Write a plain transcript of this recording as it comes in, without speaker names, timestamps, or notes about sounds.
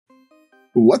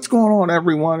What's going on,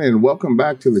 everyone, and welcome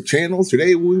back to the channel.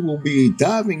 Today we will be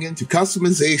diving into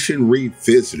customization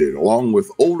revisited, along with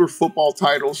older football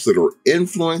titles that are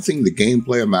influencing the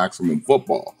gameplay of Maximum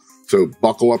Football. So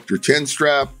buckle up your chin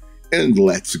strap and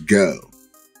let's go.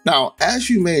 Now, as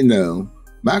you may know,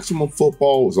 Maximum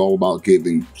Football is all about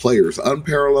giving players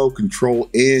unparalleled control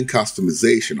and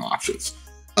customization options.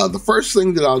 The first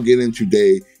thing that I'll get into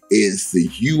today is the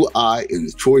UI and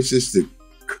the choices that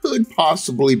could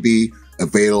possibly be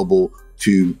available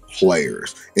to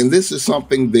players. And this is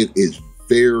something that is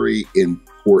very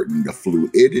important, the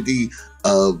fluidity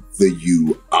of the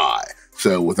UI.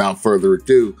 So without further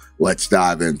ado, let's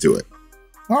dive into it.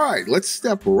 All right, let's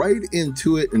step right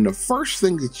into it. And the first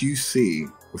thing that you see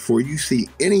before you see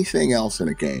anything else in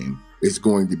a game is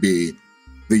going to be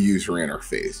the user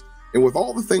interface. And with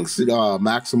all the things that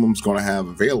Maximum's going to have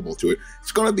available to it,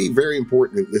 it's going to be very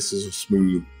important that this is a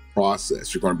smooth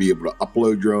process. You're going to be able to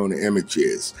upload your own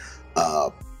images,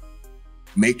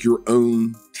 make your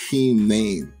own team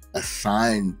name,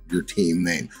 assign your team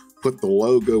name, put the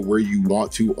logo where you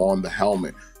want to on the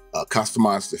helmet,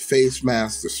 customize the face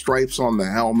mask, the stripes on the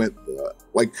helmet,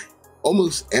 like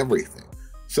almost everything.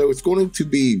 So it's going to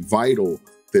be vital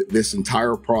that this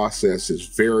entire process is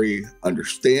very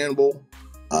understandable,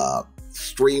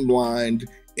 streamlined,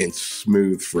 and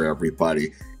smooth for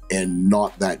everybody, and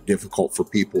not that difficult for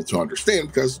people to understand,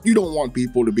 because you don't want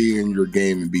people to be in your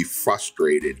game and be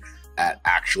frustrated at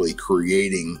actually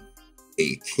creating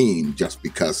a team just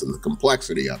because of the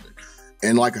complexity of it.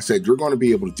 And like I said, you're going to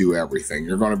be able to do everything.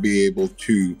 You're going to be able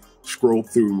to scroll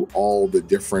through all the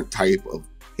different type of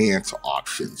pants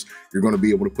options. You're going to be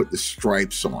able to put the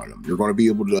stripes on them. You're going to be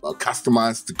able to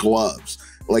customize the gloves,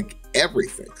 like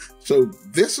everything. So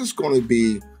this is going to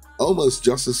be almost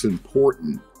just as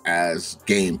important as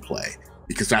gameplay,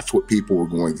 because that's what people are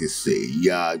going to see.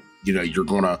 You know, you're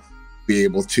going to be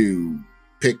able to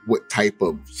pick what type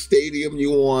of stadium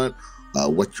you want,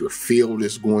 what your field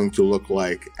is going to look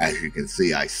like. As you can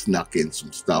see, I snuck in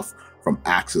some stuff from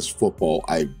Access Football.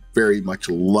 I very much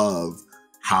love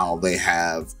how they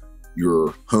have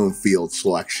your home field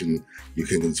selection. You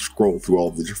can scroll through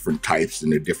all the different types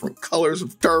and the different colors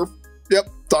of turf. Yep,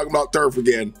 talking about turf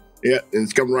again. Yeah, and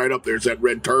it's coming right up there. It's that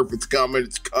red turf. It's coming,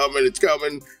 it's coming, it's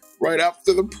coming. Right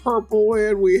after the purple,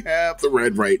 and we have the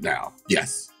red right now.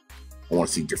 Yes, I want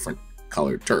to see different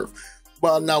colored turf.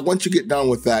 Well, now, once you get done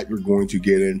with that, you're going to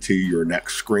get into your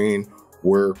next screen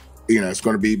where, you know, it's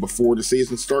going to be before the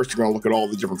season starts. You're going to look at all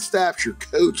the different stats, your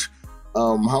coach,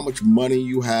 how much money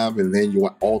you have, and then you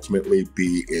will ultimately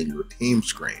be in your team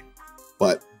screen.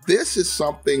 But this is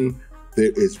something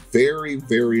that is very,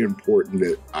 very important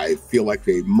that I feel like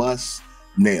they must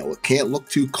nail. It can't look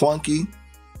too clunky.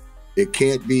 It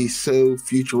can't be so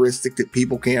futuristic that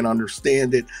people can't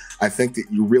understand it. I think that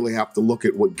you really have to look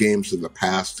at what games of the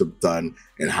past have done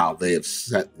and how they have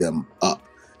set them up,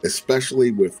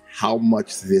 especially with how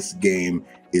much this game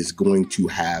is going to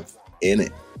have in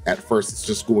it. At first, it's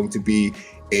just going to be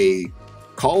a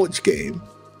college game,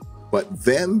 but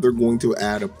then they're going to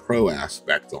add a pro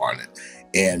aspect on it.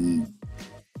 And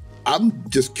I'm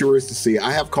just curious to see.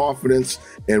 I have confidence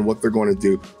in what they're going to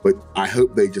do, but I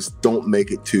hope they just don't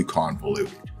make it too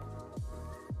convoluted.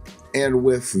 And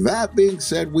with that being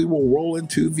said, we will roll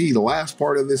into the last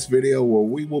part of this video where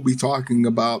we will be talking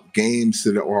about games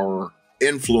that are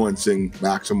influencing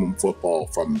Maximum Football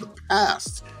from the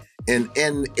past. And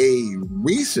in a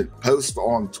recent post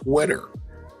on Twitter,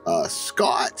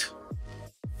 Scott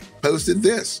posted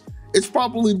this. It's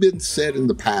probably been said in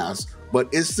the past,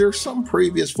 but is there some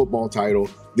previous football title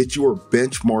that you are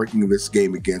benchmarking this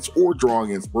game against or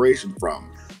drawing inspiration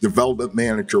from? Development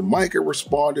manager Micah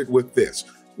responded with this.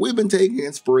 We've been taking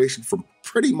inspiration from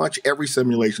pretty much every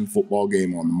simulation football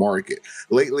game on the market.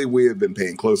 Lately, we have been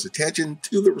paying close attention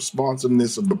to the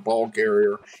responsiveness of the ball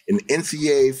carrier in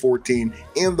NCAA 14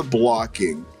 and the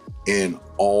blocking in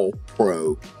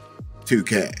All-Pro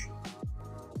 2K.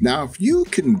 Now, if you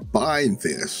combine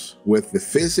this with the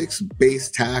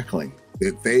physics-based tackling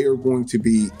that they are going to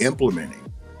be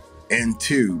implementing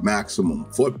into Maximum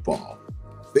Football,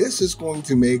 this is going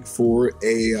to make for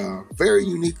a very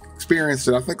unique experience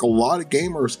that I think a lot of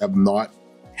gamers have not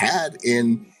had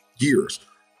in years.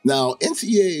 Now,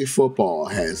 NCAA football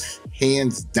has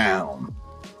hands down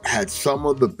had some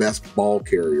of the best ball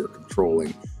carrier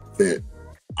controlling that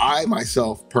I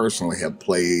myself personally have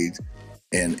played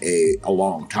in a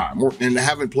long time, and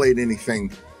haven't played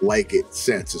anything like it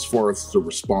since as far as the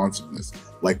responsiveness.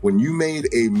 Like when you made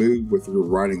a move with your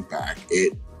running back,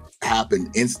 it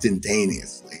happened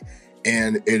instantaneously,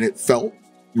 and it felt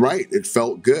right. It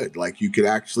felt good. Like you could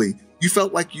actually, you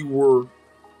felt like you were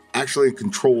actually in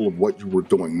control of what you were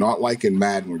doing, not like in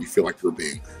Madden where you feel like you're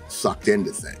being sucked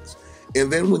into things.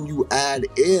 And then when you add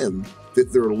in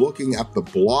that they're looking at the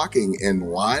blocking and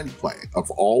line play of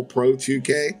all Pro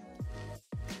 2K,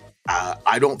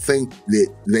 I don't think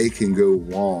that they can go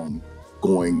wrong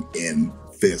going in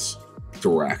this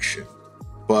direction.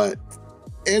 But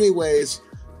anyways,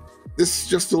 this is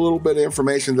just a little bit of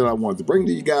information that I wanted to bring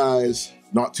to you guys.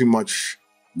 Not too much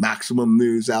maximum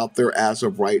news out there as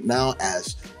of right now,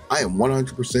 as I am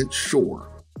 100% sure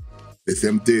that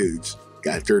them dudes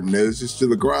got their noses to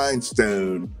the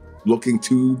grindstone looking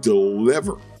to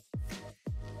deliver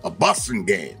a busting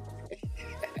game.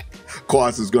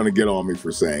 Quas is going to get on me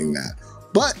for saying that.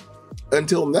 But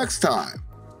until next time,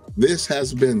 this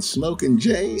has been Smokin'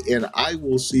 Jay, and I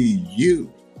will see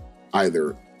you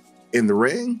either in the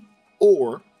ring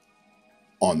or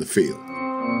on the field.